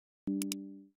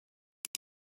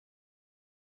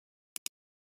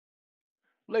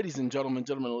Ladies and gentlemen,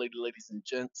 ladies and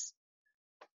gents,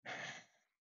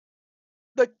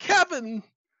 the Kevin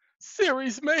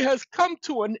series may has come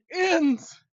to an end.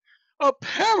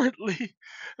 Apparently,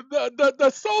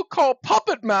 the so-called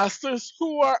puppet masters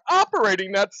who are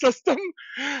operating that system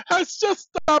has just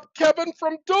stopped Kevin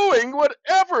from doing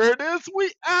whatever it is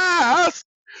we ask.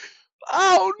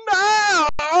 Oh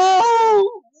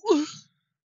no!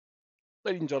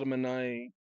 Ladies and gentlemen, I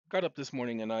got up this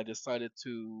morning and I decided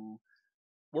to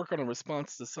work on a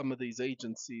response to some of these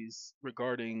agencies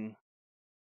regarding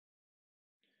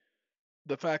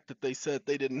the fact that they said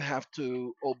they didn't have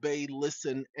to obey,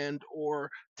 listen, and or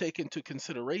take into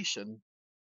consideration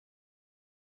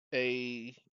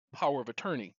a power of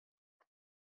attorney.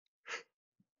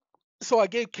 So I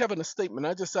gave Kevin a statement.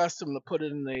 I just asked him to put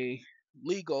it in a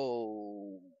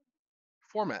legal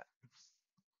format.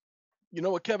 You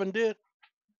know what Kevin did?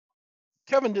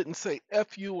 Kevin didn't say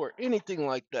F you or anything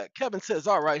like that. Kevin says,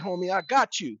 all right, homie, I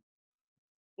got you.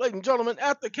 Ladies and gentlemen,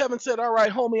 after Kevin said, all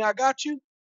right, homie, I got you,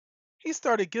 he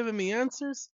started giving me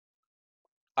answers.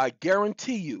 I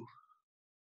guarantee you,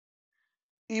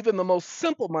 even the most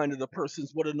simple-minded of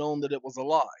persons would have known that it was a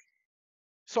lie.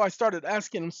 So I started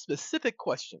asking him specific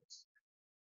questions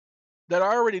that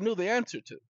I already knew the answer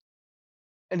to.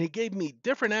 And he gave me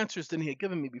different answers than he had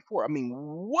given me before. I mean,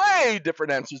 way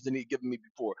different answers than he had given me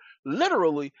before.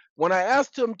 Literally, when I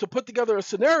asked him to put together a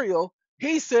scenario,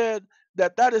 he said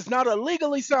that that is not a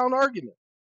legally sound argument.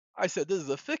 I said, this is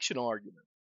a fictional argument.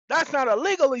 That's not a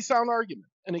legally sound argument.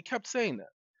 And he kept saying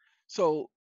that. So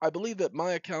I believe that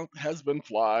my account has been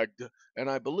flagged. And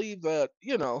I believe that,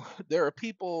 there are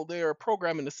people there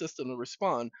programming the system to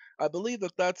respond. I believe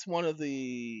that that's one of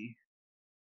the,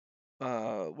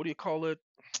 what do you call it?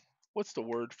 What's the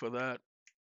word for that?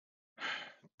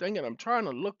 Dang it, I'm trying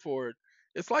to look for it.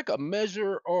 It's like a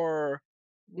measure or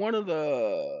one of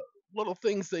the little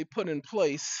things they put in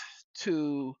place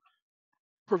to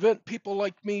prevent people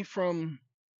like me from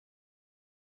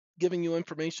giving you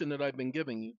information that I've been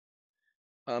giving you,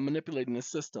 manipulating the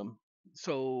system.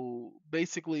 So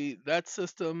basically, that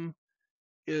system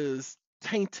is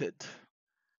tainted.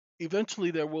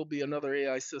 Eventually, there will be another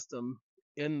AI system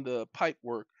in the pipe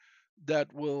work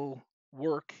that will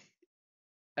work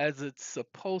as it's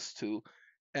supposed to.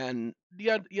 And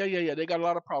yeah. They got a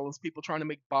lot of problems. People trying to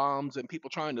make bombs and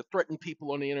people trying to threaten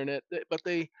people on the internet. But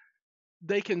they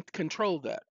can control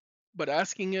that. But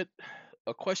asking it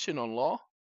a question on law,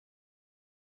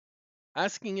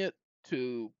 asking it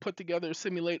to put together,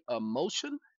 simulate a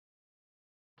motion,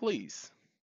 please.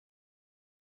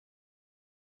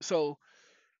 So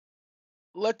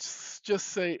let's just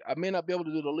say I may not be able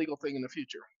to do the legal thing in the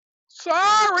future.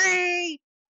 Sorry.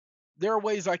 There are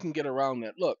ways I can get around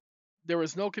that. Look, there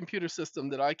is no computer system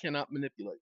that I cannot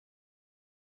manipulate.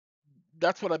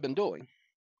 That's what I've been doing.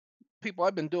 People,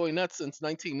 I've been doing that since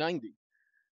 1990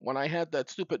 when I had that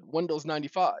stupid Windows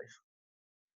 95.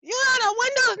 You had a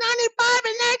Windows 95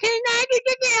 in 1990?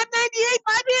 Did you have 98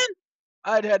 by then?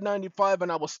 I'd had 95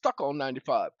 and I was stuck on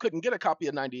 95. Couldn't get a copy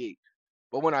of 98.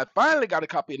 But when I finally got a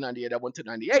copy of 98, I went to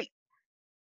 98.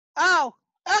 Oh,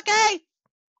 okay.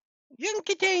 You can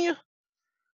continue.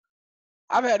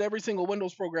 I've had every single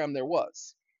Windows program there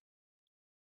was.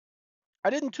 I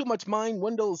didn't too much mind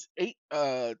Windows 8,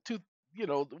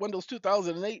 Windows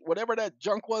 2008, whatever that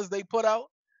junk was they put out.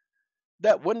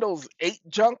 That Windows 8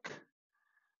 junk.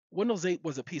 Windows 8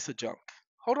 was a piece of junk.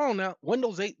 Hold on now.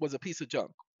 Windows 8 was a piece of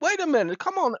junk. Wait a minute.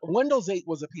 Come on. Windows 8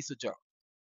 was a piece of junk.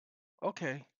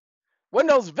 Okay.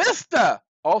 Windows Vista,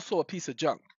 also a piece of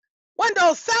junk.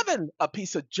 Windows 7, a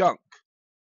piece of junk.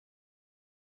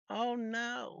 Oh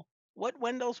no. What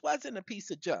Windows wasn't a piece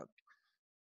of junk?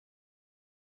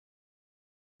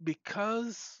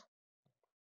 Because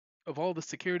of all the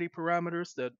security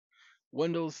parameters that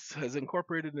Windows has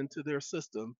incorporated into their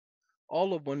system,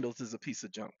 all of Windows is a piece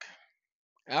of junk.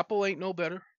 Apple ain't no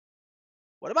better.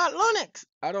 What about Linux?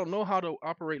 I don't know how to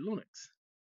operate Linux.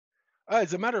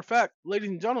 As a matter of fact, ladies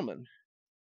and gentlemen,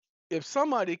 if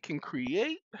somebody can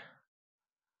create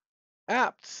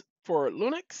apps for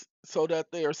Linux so that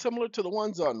they are similar to the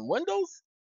ones on Windows,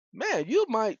 man, you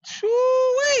might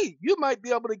be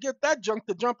able to get that junk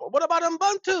to jump. What about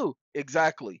Ubuntu?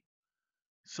 Exactly.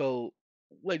 So,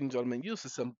 ladies and gentlemen, use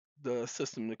the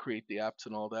system to create the apps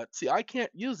and all that. See, I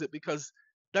can't use it because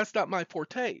that's not my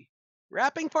forte.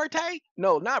 Rapping Forte?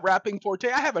 No, not Rapping Forte.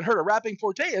 I haven't heard of Rapping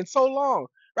Forte in so long.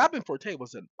 Rapping Forte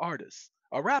was an artist,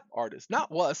 a rap artist,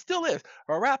 not was, still is,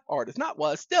 a rap artist, not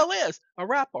was, still is, a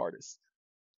rap artist.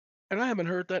 And I haven't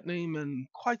heard that name in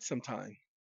quite some time.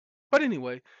 But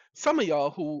anyway, some of y'all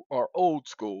who are old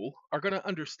school are going to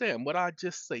understand what I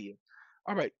just said.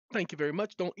 All right, thank you very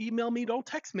much. Don't email me, don't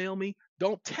text mail me,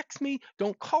 don't text me,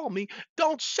 don't call me,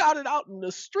 don't shout it out in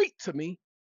the street to me,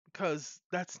 because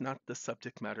that's not the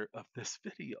subject matter of this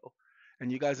video.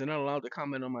 And you guys are not allowed to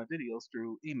comment on my videos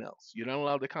through emails. You're not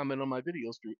allowed to comment on my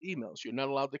videos through emails. You're not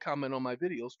allowed to comment on my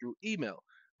videos through email.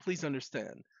 Please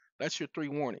understand. That's your 3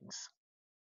 warnings.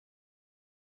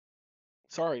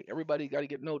 Sorry, everybody got to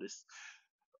get noticed.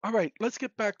 All right, let's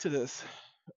get back to this.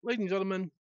 Ladies and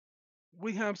gentlemen,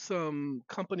 we have some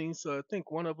companies. I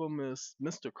think one of them is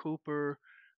Mr. Cooper.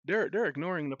 They're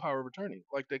ignoring the power of attorney,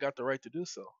 like they got the right to do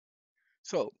so.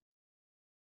 So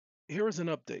here is an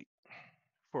update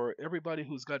for everybody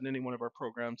who's gotten any one of our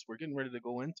programs. We're getting ready to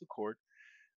go into court.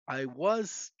 I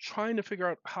was trying to figure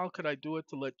out how could I do it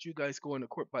to let you guys go into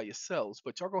court by yourselves,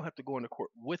 but y'all gonna have to go into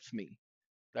court with me.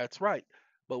 That's right.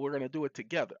 But we're gonna do it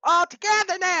together. All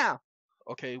together now.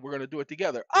 Okay, we're gonna do it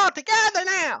together. All together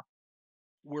now.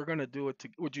 We're gonna do it.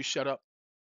 Would you shut up?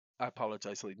 I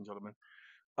apologize, ladies and gentlemen.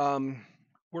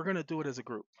 We're gonna do it as a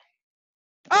group.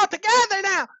 All together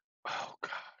now. Oh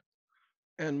God.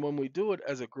 And when we do it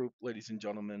as a group, ladies and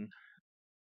gentlemen,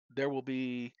 there will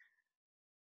be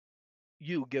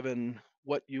you given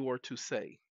what you are to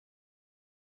say.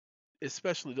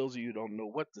 Especially those of you who don't know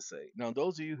what to say. Now,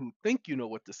 those of you who think you know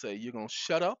what to say, you're gonna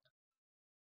shut up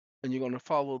and you're gonna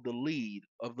follow the lead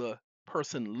of the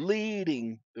person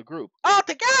leading the group. All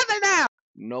together now.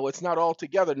 No, it's not all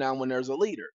together now when there's a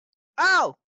leader.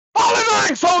 Oh, fall in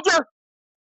line, soldier.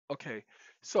 Okay,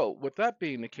 so with that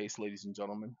being the case, ladies and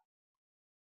gentlemen.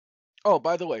 Oh,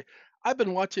 by the way, I've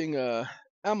been watching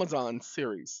Amazon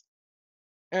series,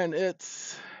 and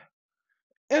it's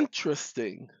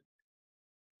interesting.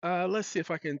 Let's see if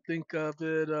I can think of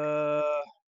it.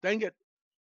 Dang it.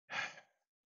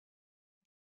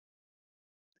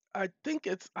 I think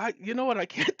it's you know what, I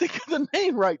can't think of the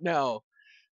name right now.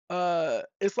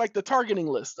 It's like the targeting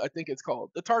list, I think it's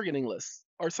called. The targeting list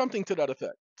or something to that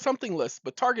effect. Something list,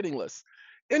 but targeting list.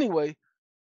 Anyway,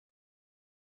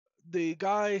 the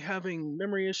guy having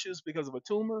memory issues because of a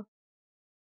tumor,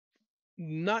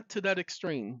 not to that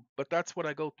extreme, but that's what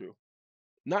I go through.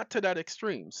 Not to that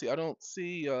extreme. See, I don't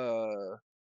see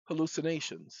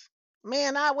hallucinations.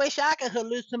 Man, I wish I could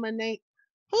hallucinate.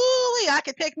 Hooey, I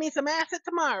could take me some acid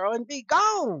tomorrow and be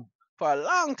gone for a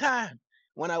long time.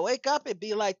 When I wake up, it'd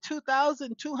be like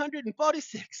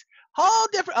 2,246. A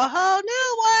whole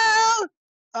new world.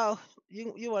 Oh,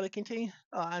 you want to continue?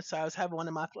 Oh, I'm sorry, I was having one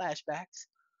of my flashbacks.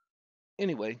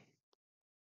 Anyway,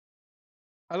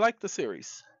 I like the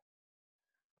series.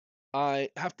 I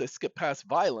have to skip past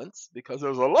violence because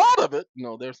there's a lot of it.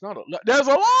 No, there's not. There's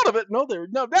a lot of it. No,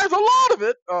 there's a lot of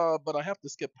it. But I have to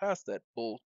skip past that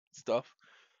bull stuff.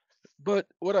 But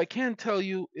what I can tell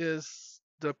you is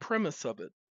the premise of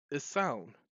it is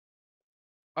sound.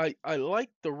 I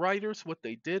like the writers what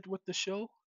they did with the show.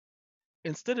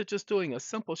 Instead of just doing a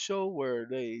simple show where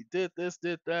they did this,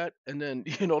 did that, and then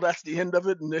that's the end of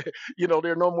it, and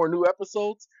there are no more new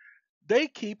episodes. They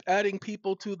keep adding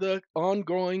people to the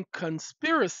ongoing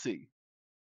conspiracy.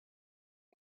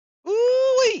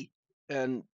 Ooh-wee!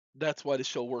 And that's why the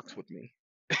show works with me.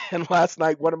 And last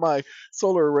night, one of my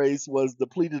solar arrays was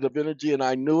depleted of energy, and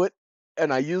I knew it,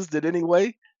 and I used it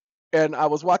anyway. And I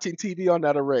was watching TV on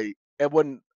that array. And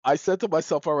when I said to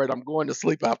myself, all right, I'm going to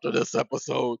sleep after this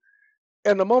episode.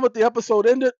 And the moment the episode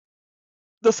ended,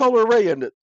 the solar array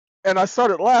ended. And I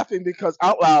started laughing because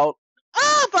out loud,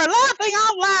 oh, for laughing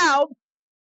out loud.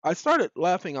 I started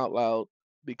laughing out loud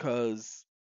because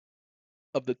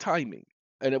of the timing.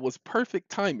 And it was perfect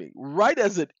timing. Right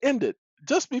as it ended,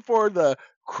 just before the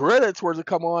credits were to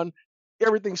come on,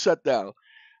 everything shut down.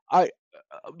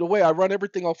 The way I run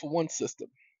everything off of one system,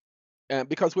 and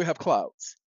because we have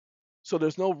clouds, so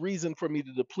there's no reason for me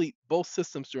to deplete both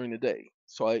systems during the day.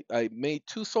 So I made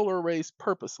 2 solar arrays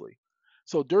purposely.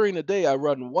 So during the day I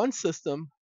run one system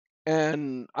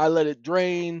and I let it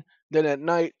drain. Then at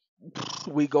night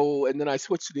we go and then I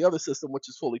switch to the other system, which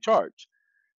is fully charged.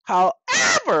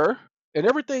 However, and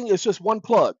everything is just one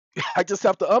plug. I just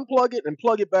have to unplug it and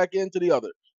plug it back into the other.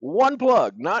 One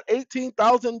plug, not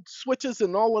 18,000 switches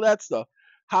and all of that stuff.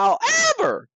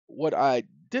 However, what I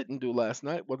didn't do last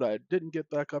night was I didn't get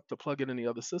back up to plug in any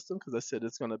other system because I said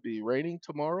it's going to be raining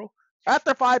tomorrow.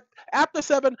 After 5, after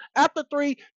 7, after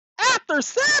 3, after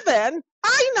 7.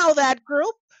 I know that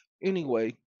group.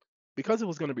 Anyway, because it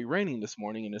was going to be raining this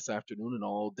morning and this afternoon and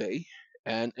all day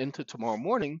and into tomorrow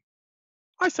morning,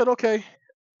 I said, okay,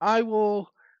 I will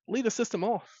leave the system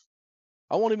off.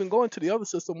 I won't even go into the other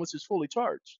system, which is fully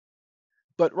charged.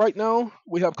 But right now,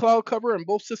 we have cloud cover and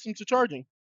both systems are charging.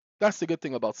 That's the good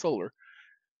thing about solar.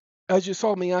 As you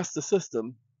saw me ask the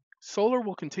system, Solar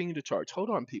will continue to charge. Hold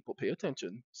on, people, pay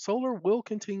attention. Solar will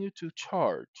continue to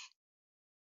charge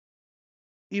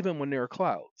even when there are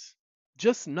clouds.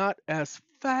 Just not as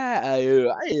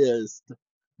fast,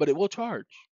 but it will charge.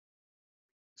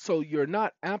 So you're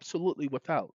not absolutely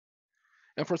without.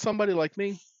 And for somebody like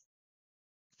me,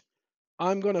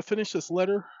 I'm going to finish this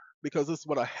letter because this is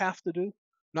what I have to do,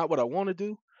 not what I want to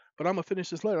do. But I'm going to finish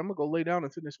this letter. I'm going to go lay down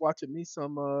and finish watching me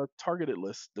some targeted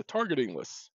lists, the targeting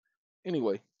lists.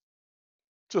 Anyway,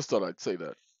 just thought I'd say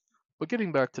that. But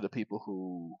getting back to the people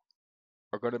who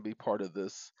are going to be part of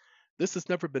this, this has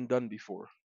never been done before,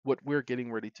 what we're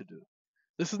getting ready to do.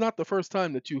 This is not the first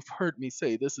time that you've heard me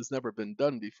say this has never been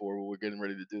done before, what we're getting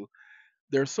ready to do.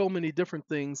 There are so many different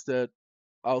things that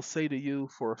I'll say to you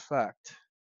for a fact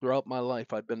throughout my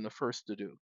life I've been the first to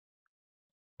do.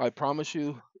 I promise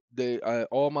you,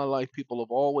 all my life people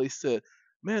have always said,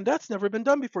 "Man, that's never been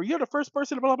done before. You're the first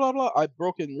person." Blah blah blah. I've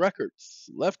broken records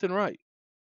left and right.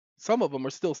 Some of them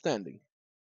are still standing.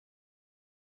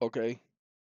 Okay.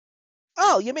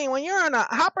 Oh, you mean when you're on a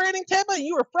operating table and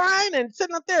you were frying and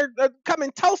sitting up there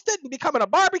coming toasted and becoming a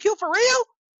barbecue for real?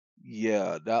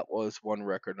 Yeah, that was one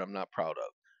record I'm not proud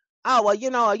of. Oh,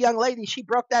 well, a young lady, she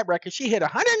broke that record. She hit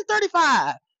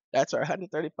 135. That's her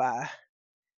 135.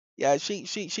 Yeah, she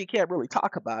can't really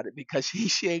talk about it because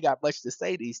she ain't got much to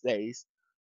say these days.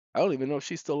 I don't even know if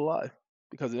she's still alive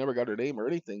because they never got her name or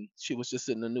anything. She was just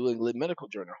in the New England Medical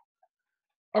Journal.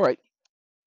 All right,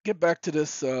 get back to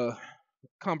this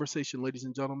conversation, ladies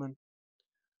and gentlemen.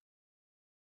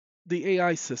 The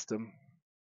AI system,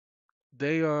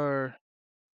 they are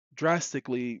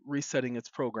drastically resetting its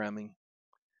programming,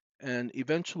 and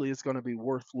eventually it's going to be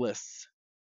worthless.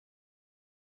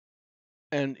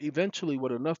 And eventually,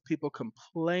 with enough people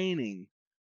complaining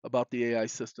about the AI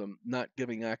system not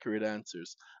giving accurate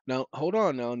answers. Now, hold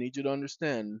on now, I need you to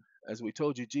understand, as we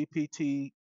told you,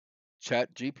 GPT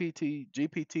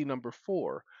number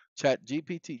 4,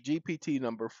 GPT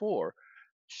number 4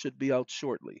 should be out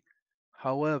shortly.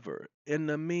 However, in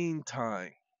the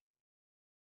meantime,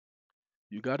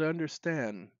 you got to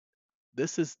understand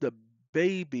this is the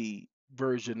baby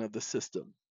version of the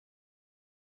system.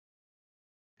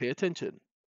 Pay attention.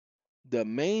 The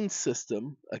main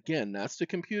system, again, that's the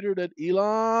computer that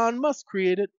Elon Musk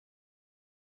created.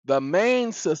 The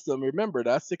main system, remember,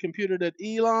 that's the computer that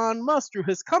Elon Musk through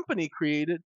his company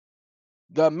created.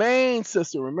 The main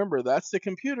system, remember, that's the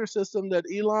computer system that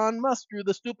Elon Musk through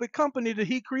the stupid company that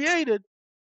he created.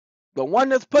 The one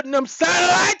that's putting them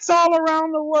satellites all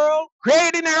around the world,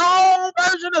 creating their own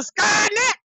version of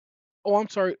Skynet. Oh, I'm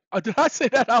sorry. Did I say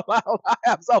that out loud? I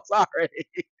am so sorry.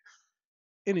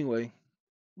 Anyway,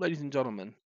 ladies and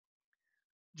gentlemen,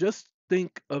 just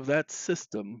think of that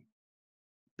system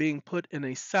being put in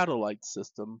a satellite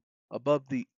system above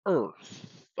the Earth,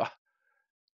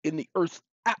 in the Earth's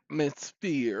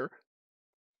atmosphere,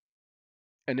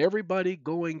 and everybody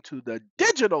going to the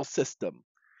digital system.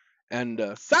 And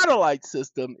the satellite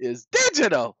system is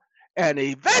digital. And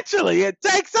eventually it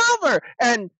takes over.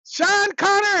 And Sean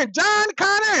Connor and John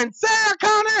Connor and Sarah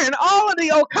Connor and all of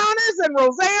the O'Connors and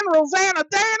Rosanna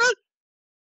Dana.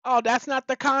 Oh, that's not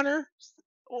the Connors?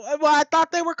 Well, I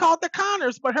thought they were called the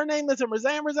Connors, but her name isn't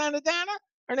Rosanna Dana.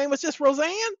 Her name was just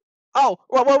Roseanne. Oh,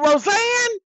 well,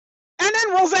 Roseanne, and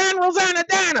then Rosanna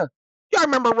Dana. Y'all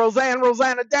remember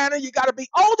Rosanna Dana? You got to be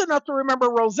old enough to remember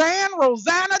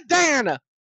Rosanna Dana.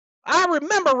 I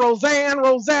remember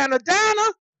Rosanna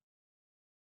Dana.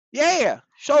 Yeah,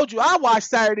 showed you I watched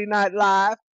Saturday Night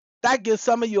Live. That gives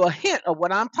some of you a hint of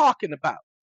what I'm talking about.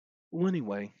 Well,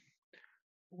 anyway,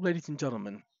 ladies and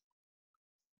gentlemen,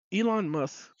 Elon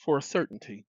Musk, for a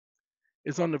certainty,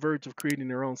 is on the verge of creating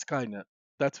their own Skynet.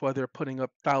 That's why they're putting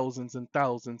up thousands and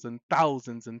thousands and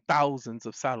thousands and thousands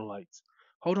of satellites.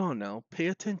 Hold on now, pay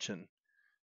attention.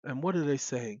 And what are they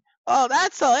saying? Oh,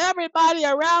 that's so everybody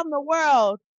around the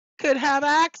world could have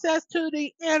access to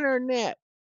the internet.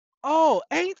 Oh,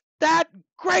 ain't that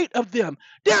great of them?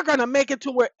 They're going to make it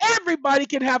to where everybody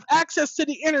can have access to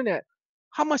the internet.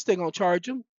 How much they going to charge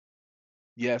them?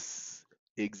 Yes,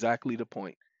 exactly the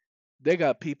point. They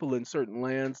got people in certain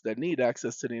lands that need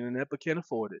access to the internet but can't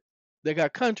afford it. They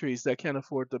got countries that can't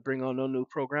afford to bring on no new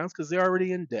programs because they're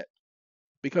already in debt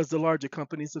because the larger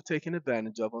companies have taken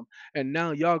advantage of them. And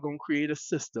now y'all gonna create a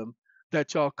system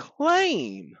that y'all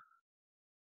claim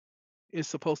is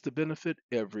supposed to benefit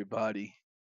everybody.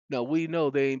 Now we know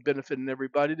they ain't benefiting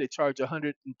everybody. They charge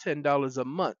 $110 a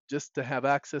month just to have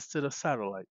access to the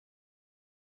satellite.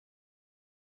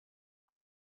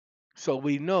 So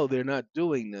we know they're not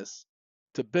doing this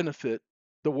to benefit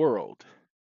the world.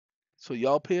 So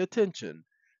y'all pay attention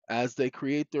as they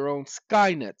create their own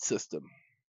Skynet system.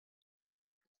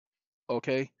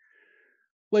 Okay,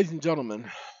 ladies and gentlemen,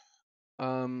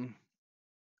 um,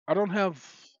 I don't have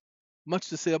much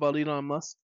to say about Elon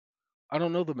Musk. I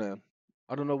don't know the man.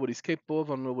 I don't know what he's capable of.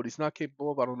 I don't know what he's not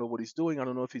capable of. I don't know what he's doing. I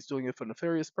don't know if he's doing it for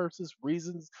nefarious purposes,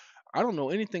 reasons. I don't know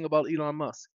anything about Elon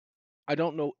Musk. I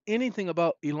don't know anything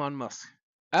about Elon Musk.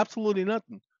 Absolutely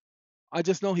nothing. I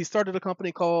just know he started a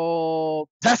company called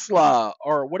Tesla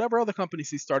or whatever other companies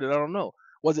he started. I don't know.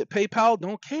 Was it PayPal?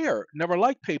 Don't care. Never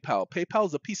liked PayPal. PayPal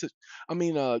is a piece of, I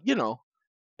mean,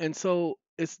 And so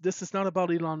this is not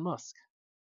about Elon Musk.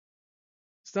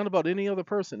 It's not about any other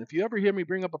person. If you ever hear me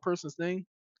bring up a person's name,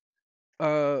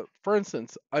 for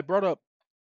instance, I brought up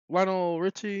Lionel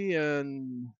Richie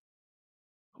and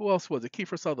who else was it?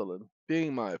 Kiefer Sutherland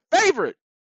being my favorite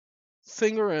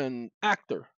singer and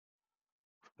actor,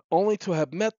 only to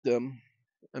have met them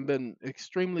and been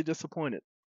extremely disappointed.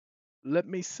 Let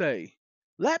me say,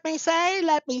 let me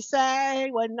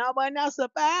say, when no one else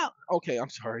about. Okay,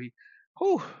 I'm sorry.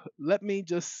 Whew, let me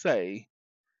just say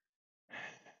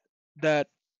that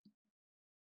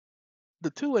the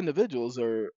two individuals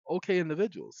are okay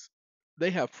individuals.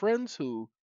 They have friends who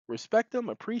respect them,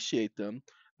 appreciate them.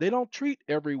 They don't treat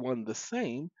everyone the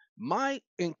same. My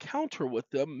encounter with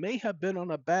them may have been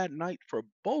on a bad night for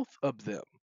both of them.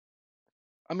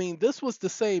 I mean, this was the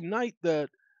same night that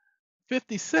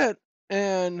 50 Cent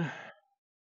and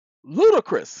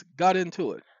Ludacris got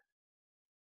into it.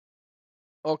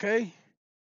 Okay?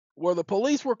 Where the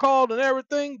police were called and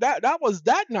everything, that was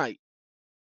that night.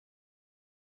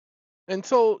 And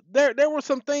so there were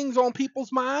some things on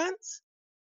people's minds.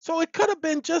 So it could have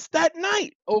been just that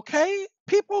night, okay?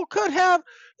 People could have,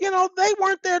 they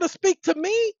weren't there to speak to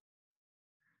me.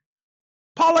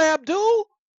 Paula Abdul,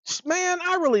 man,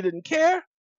 I really didn't care.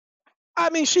 I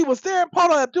mean, she was there.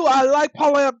 Paula Abdul, I like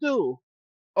Paula Abdul,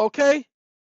 okay?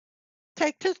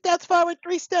 Take 2 steps forward,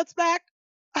 3 steps back.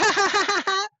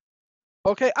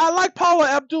 Okay, I like Paula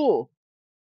Abdul.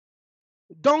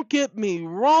 Don't get me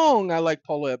wrong, I like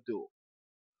Paula Abdul.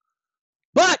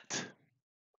 But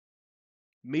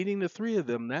meeting the three of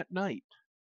them that night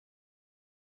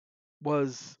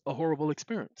was a horrible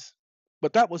experience.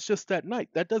 But that was just that night.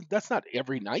 That's not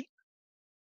every night.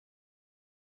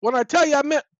 When I tell you I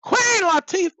met Queen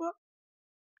Latifah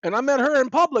and I met her in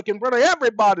public in front of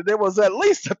everybody, there was at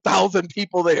least 1,000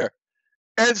 people there.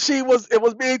 And it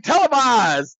was being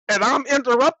televised. And I'm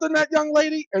interrupting that young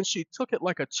lady and she took it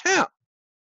like a champ.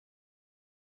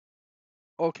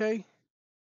 Okay?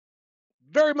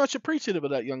 Very much appreciative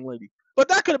of that young lady. But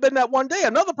that could have been that one day.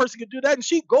 Another person could do that and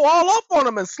she'd go all up on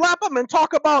him and slap him and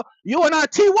talk about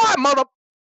UNITY, mother.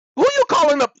 Who you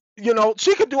calling up?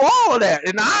 She could do all of that.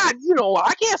 And I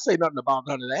can't say nothing about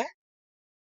none of that.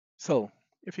 So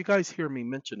if you guys hear me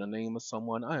mention the name of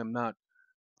someone, I am not.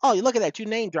 Oh, you look at that! You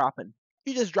name dropping.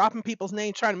 You just dropping people's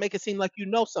names, trying to make it seem like you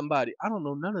know somebody. I don't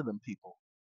know none of them people.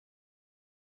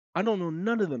 I don't know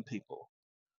none of them people.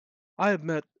 I have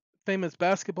met famous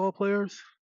basketball players,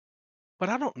 but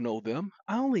I don't know them.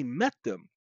 I only met them.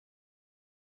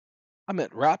 I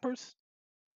met rappers,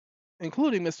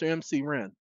 including Mr. MC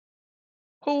Ren,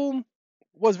 whom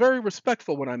was very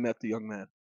respectful when I met the young man,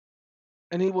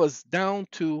 and he was down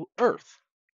to earth.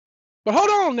 But hold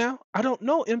on now, I don't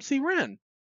know MC Ren.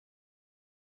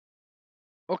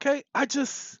 Okay, I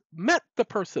just met the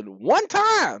person one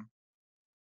time.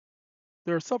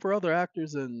 There are several other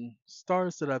actors and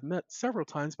stars that I've met several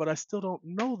times, but I still don't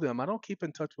know them. I don't keep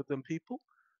in touch with them people.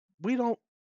 We don't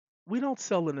we don't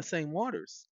sell in the same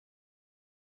waters.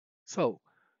 So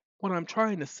what I'm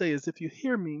trying to say is if you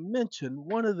hear me mention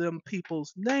one of them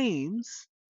people's names,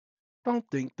 don't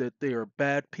think that they are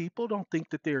bad people. Don't think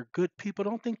that they're good people.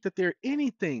 Don't think that they're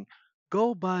anything.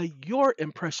 Go by your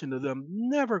impression of them.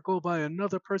 Never go by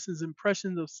another person's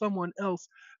impression of someone else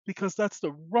because that's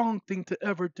the wrong thing to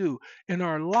ever do. In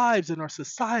our lives, in our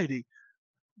society,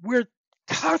 we're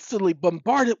constantly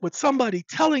bombarded with somebody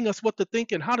telling us what to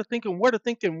think and how to think and where to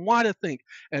think and why to think.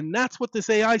 And that's what this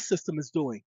AI system is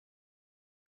doing.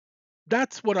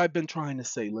 That's what I've been trying to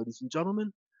say, ladies and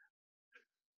gentlemen.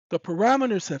 The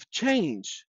parameters have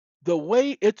changed. The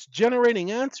way it's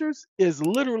generating answers is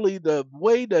literally the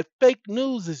way that fake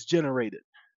news is generated.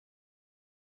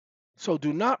 So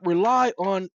do not rely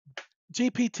on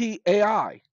GPT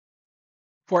AI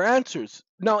for answers.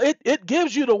 Now it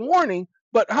gives you the warning,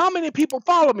 but how many people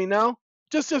follow me now?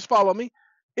 Just follow me.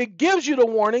 It gives you the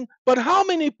warning, but how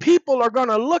many people are going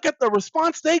to look at the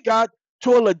response they got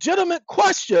to a legitimate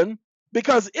question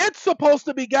because it's supposed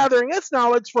to be gathering its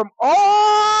knowledge from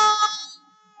all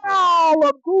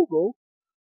of Google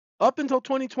up until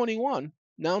 2021,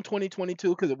 now 2022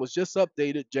 because it was just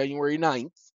updated January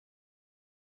 9th.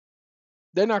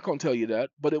 They're not going to tell you that,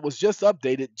 but it was just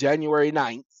updated January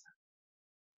 9th.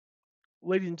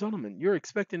 Ladies and gentlemen, you're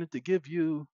expecting it to give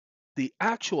you the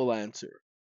actual answer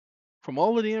from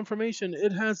all of the information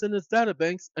it has in its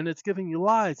databanks, and it's giving you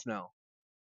lies now.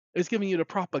 It's giving you the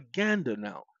propaganda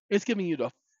now. It's giving you the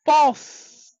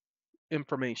false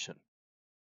information.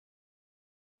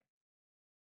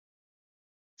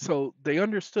 So they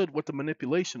understood what the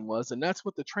manipulation was, and that's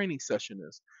what the training session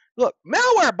is. Look,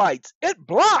 malware bites. It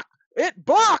blocked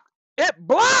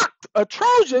a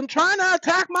Trojan trying to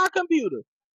attack my computer.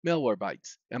 Malware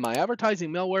bites. Am I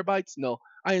advertising malware bites? No.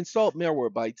 I installed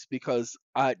malware bites because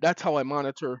that's how I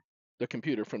monitor the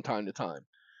computer from time to time.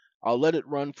 I'll let it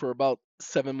run for about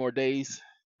 7 more days,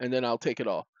 and then I'll take it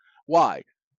off. Why?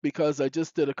 Because I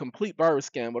just did a complete virus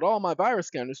scan with all my virus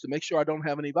scanners to make sure I don't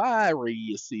have any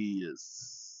viruses.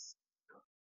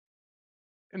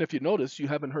 And if you notice, you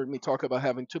haven't heard me talk about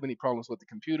having too many problems with the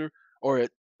computer or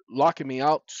it locking me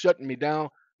out, shutting me down.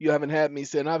 You haven't had me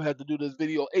saying I've had to do this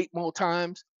video 8 more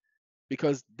times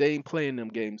because they ain't playing them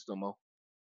games no more.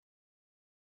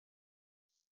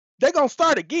 They're going to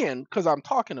start again because I'm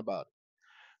talking about it.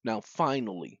 Now,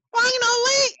 finally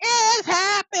it's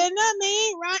happened to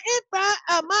me right in front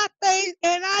of my face,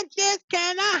 and I just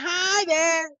cannot hide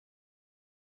it.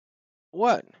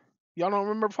 What? Y'all don't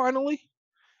remember finally?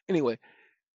 Anyway,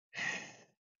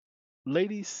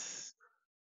 ladies,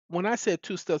 when I said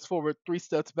 2 steps forward, 3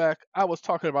 steps back, I was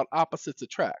talking about opposites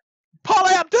attract.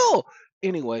 Paula Abdul!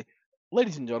 Anyway,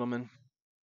 ladies and gentlemen,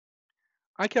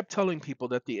 I kept telling people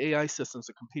that the AI systems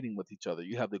are competing with each other.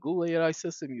 You have the Google AI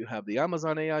system, you have the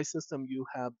Amazon AI system, you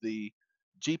have the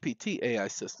GPT AI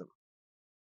system.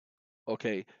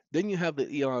 Okay, then you have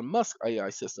the Elon Musk AI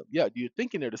system. Yeah, you're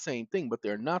thinking they're the same thing, but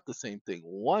they're not the same thing.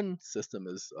 One system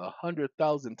is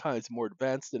 100,000 times more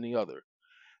advanced than the other.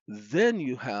 Then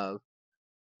you have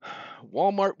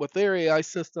Walmart with their AI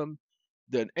system,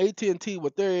 then AT&T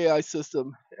with their AI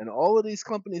system, and all of these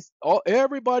companies,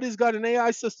 everybody's got an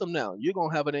AI system now. You're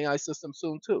gonna have an AI system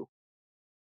soon too.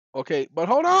 Okay, but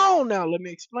hold on now. Let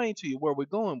me explain to you where we're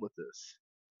going with this.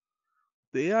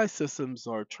 The AI systems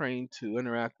are trained to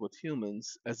interact with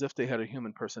humans as if they had a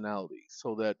human personality,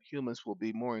 so that humans will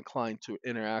be more inclined to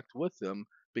interact with them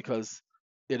because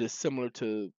it is similar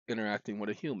to interacting with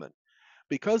a human.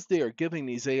 Because they are giving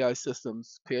these AI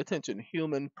systems, pay attention,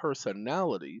 human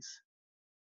personalities,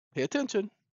 pay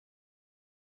attention,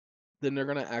 then they're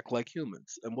going to act like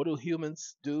humans. And what do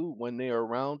humans do when they are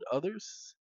around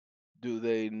others? Do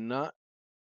they not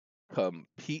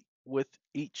compete with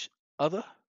each other?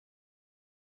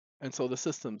 And so the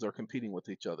systems are competing with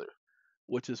each other,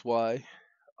 which is why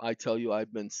I tell you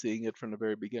I've been seeing it from the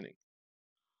very beginning.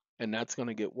 And that's going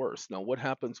to get worse. Now, what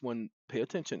happens when, pay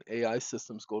attention, AI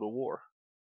systems go to war?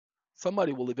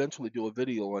 Somebody will eventually do a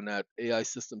video on that, AI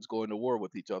systems going to war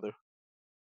with each other.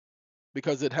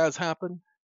 Because it has happened.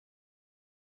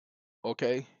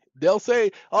 Okay. They'll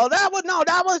say, oh, that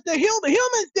was the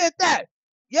humans did that.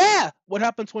 Yeah. What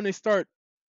happens when they start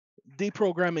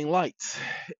deprogramming lights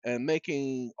and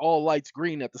making all lights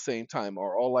green at the same time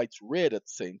or all lights red at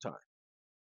the same time?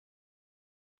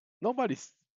 Nobody's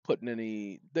putting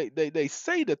any, they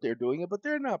say that they're doing it, but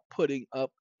they're not putting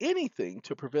up anything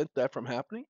to prevent that from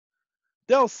happening.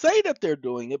 They'll say that they're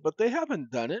doing it, but they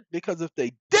haven't done it, because if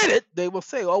they did it, they will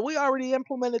say, oh, we already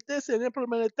implemented this and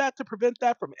implemented that to prevent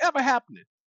that from ever happening.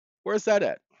 Where's that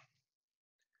at?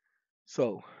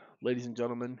 So, ladies and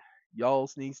gentlemen, y'all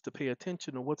needs to pay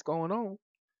attention to what's going on,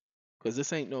 because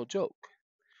this ain't no joke.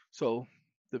 So,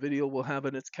 the video will have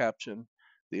in its caption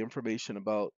the information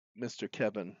about Mr.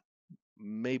 Kevin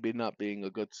maybe not being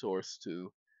a good source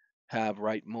to have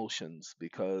right motions,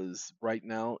 because right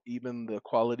now, even the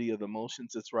quality of the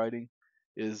motions it's writing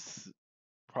is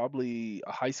probably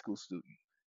a high school student.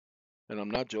 And I'm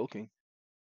not joking.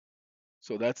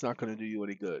 So that's not going to do you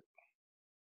any good.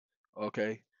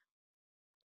 Okay.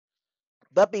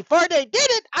 But before they did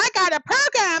it, I got a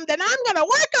program that I'm going to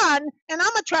work on, and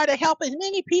I'm going to try to help as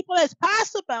many people as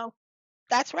possible.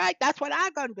 That's right. That's what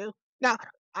I'm going to do. Now,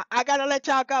 I got to let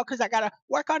y'all go because I got to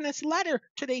work on this letter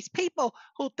to these people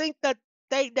who think that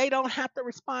they don't have to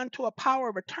respond to a power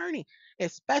of attorney,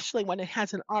 especially when it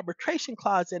has an arbitration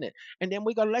clause in it. And then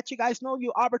we're going to let you guys know,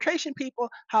 you arbitration people,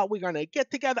 how we're going to get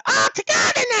together all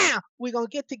together now. We're going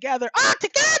to get together all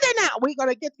together now. We're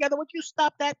going to get together. Would you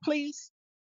stop that, please?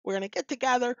 We're going to get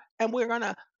together and we're going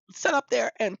to sit up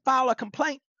there and file a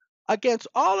complaint against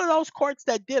all of those courts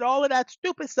that did all of that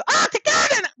stupid stuff. All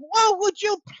together! Oh, would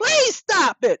you please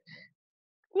stop it?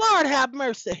 Lord have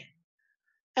mercy.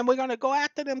 and we're going to go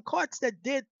after them courts that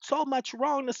did so much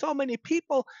wrong to so many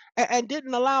people and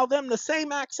didn't allow them the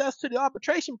same access to the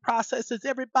arbitration process as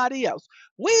everybody else.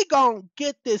 We going to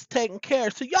get this taken care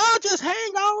of. So y'all just hang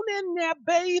on in there,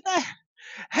 baby.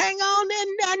 Hang on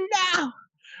in there now.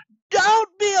 Don't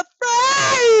be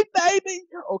afraid, baby.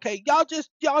 Okay, y'all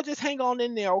just hang on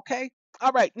in there, okay?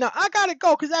 All right, now I gotta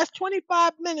go because that's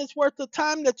 25 minutes worth of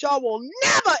time that y'all will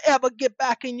never ever get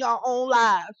back in your own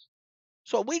lives.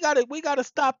 So we gotta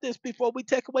stop this before we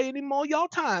take away any more of y'all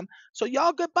time. So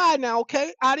y'all goodbye now,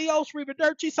 okay? Adios,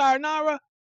 arrivederci, sayonara,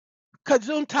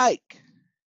 gesundheit,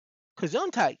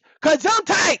 gesundheit,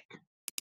 gesundheit.